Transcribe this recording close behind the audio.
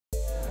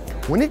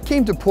When it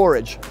came to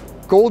porridge,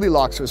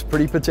 Goldilocks was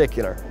pretty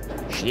particular.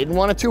 She didn't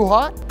want it too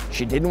hot,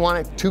 she didn't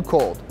want it too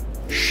cold.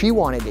 She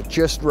wanted it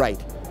just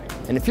right.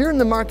 And if you're in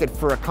the market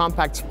for a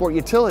compact sport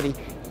utility,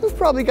 you've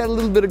probably got a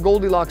little bit of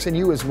Goldilocks in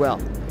you as well.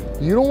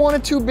 You don't want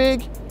it too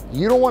big,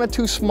 you don't want it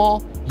too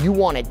small, you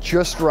want it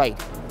just right.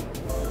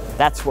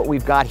 That's what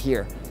we've got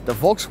here, the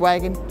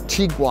Volkswagen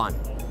Tiguan.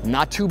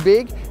 Not too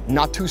big,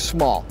 not too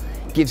small.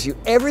 Gives you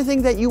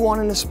everything that you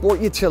want in a sport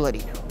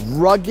utility.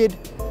 Rugged,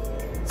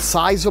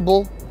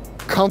 sizable,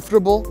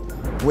 comfortable,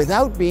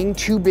 without being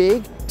too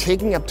big,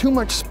 taking up too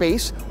much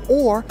space,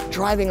 or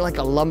driving like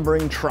a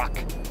lumbering truck.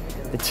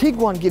 The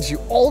Tiguan gives you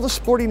all the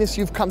sportiness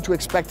you've come to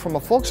expect from a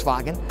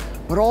Volkswagen,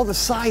 but all the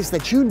size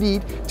that you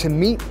need to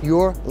meet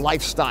your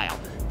lifestyle.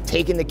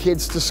 Taking the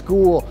kids to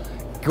school,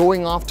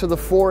 going off to the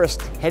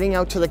forest, heading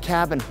out to the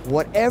cabin,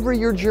 whatever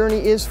your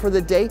journey is for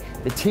the day,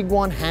 the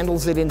Tiguan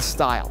handles it in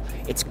style.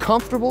 It's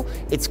comfortable,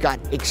 it's got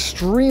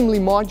extremely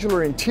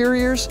modular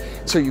interiors,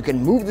 so you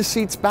can move the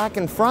seats back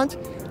and front,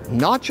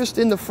 not just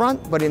in the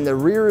front, but in the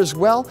rear as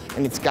well,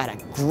 and it's got a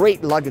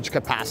great luggage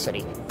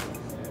capacity.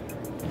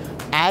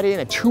 Add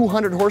in a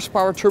 200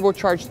 horsepower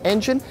turbocharged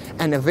engine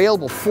and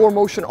available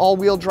 4-motion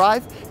all-wheel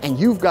drive, and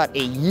you've got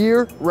a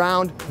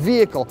year-round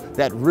vehicle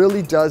that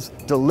really does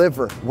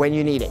deliver when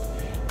you need it.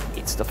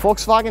 It's the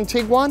Volkswagen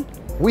Tiguan.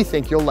 We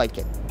think you'll like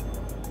it.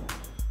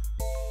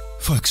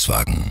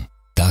 Volkswagen,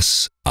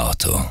 das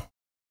Auto.